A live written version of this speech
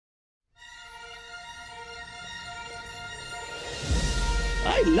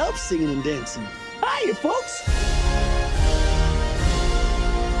I love singing and dancing. Hiya, folks.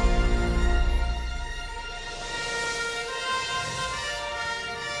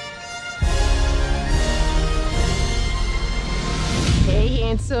 Hey,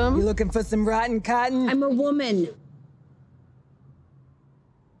 handsome. You looking for some rotten cotton? I'm a woman.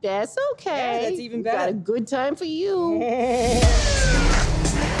 That's okay. Yeah, that's even better. Got a good time for you.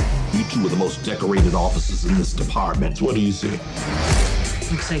 You two are the most decorated officers in this department. What do you see?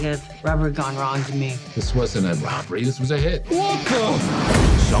 Looks like a rubber gone wrong to me. This wasn't a robbery, this was a hit. What the?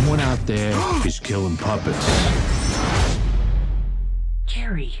 Someone out there is killing puppets.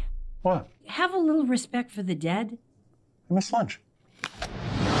 Jerry, What? have a little respect for the dead. I missed lunch.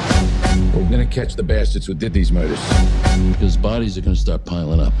 We're gonna catch the bastards who did these murders. Because bodies are gonna start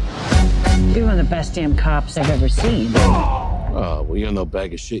piling up. You're one of the best damn cops I've ever seen. Oh, well, you're no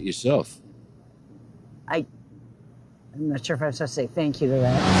bag of shit yourself. I'm not sure if I'm supposed to say thank you to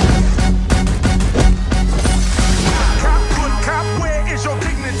that. Cop, good cop, where is your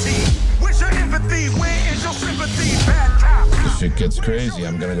dignity? Where's your empathy? Where is your sympathy? Bad cop. If shit gets crazy,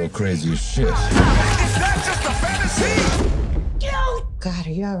 I'm gonna go crazy as shit. Is that just a fantasy? God,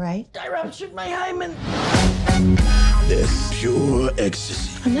 are you all right? I ruptured my hymen. This pure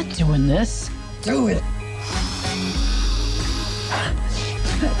ecstasy. I'm not doing this. Do it.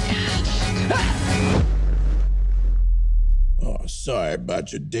 Oh, sorry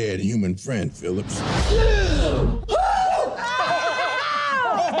about your dead human friend, Phillips. That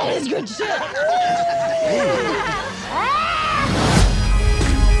is good shit.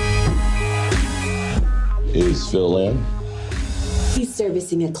 Is Phil in? He's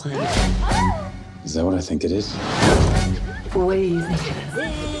servicing a client. Is that what I think it is? What do you think it is?